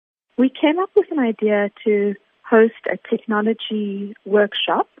we came up with an idea to host a technology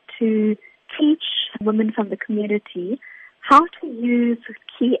workshop to teach women from the community how to use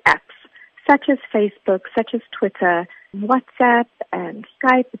key apps such as Facebook, such as Twitter, WhatsApp and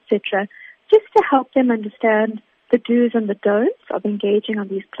Skype, etc., just to help them understand the do's and the don'ts of engaging on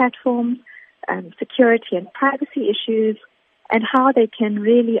these platforms, security and privacy issues, and how they can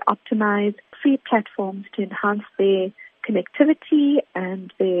really optimize free platforms to enhance their connectivity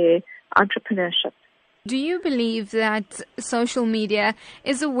and their entrepreneurship. Do you believe that social media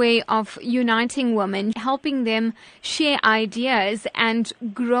is a way of uniting women, helping them share ideas and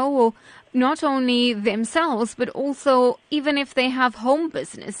grow not only themselves, but also even if they have home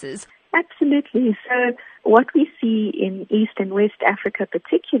businesses? Absolutely. So what we see in East and West Africa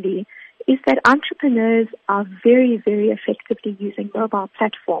particularly is that entrepreneurs are very, very effectively using mobile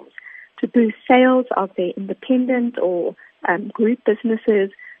platforms to boost sales of their independent or group businesses,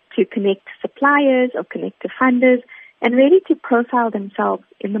 to connect to suppliers or connect to funders, and really to profile themselves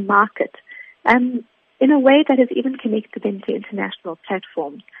in the market in a way that has even connected them to international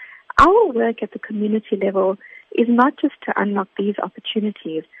platforms. Our work at the community level is not just to unlock these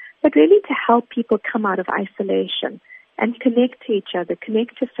opportunities, but really to help people come out of isolation and connect to each other,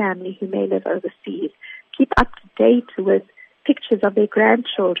 connect to family who may live overseas, keep up to date with pictures of their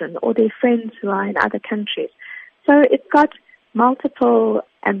grandchildren or their friends who are in other countries. So it's got multiple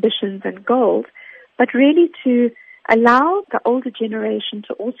ambitions and goals, but really to allow the older generation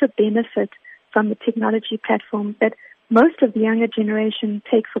to also benefit from the technology platforms that most of the younger generation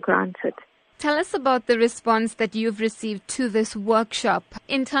take for granted. Tell us about the response that you've received to this workshop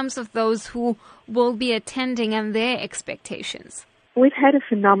in terms of those who will be attending and their expectations. We've had a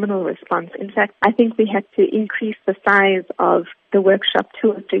phenomenal response. In fact, I think we had to increase the size of the workshop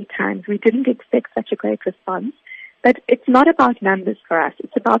 2 or 3 times. We didn't expect such a great response. But it's not about numbers for us.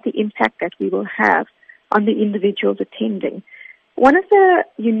 It's about the impact that we will have on the individuals attending. One of the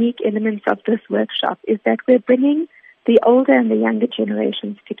unique elements of this workshop is that we're bringing the older and the younger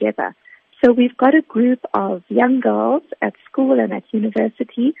generations together. So we've got a group of young girls at school and at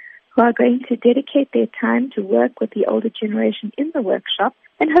university who are going to dedicate their time to work with the older generation in the workshop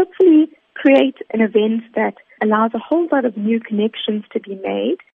and hopefully create an event that allows a whole lot of new connections to be made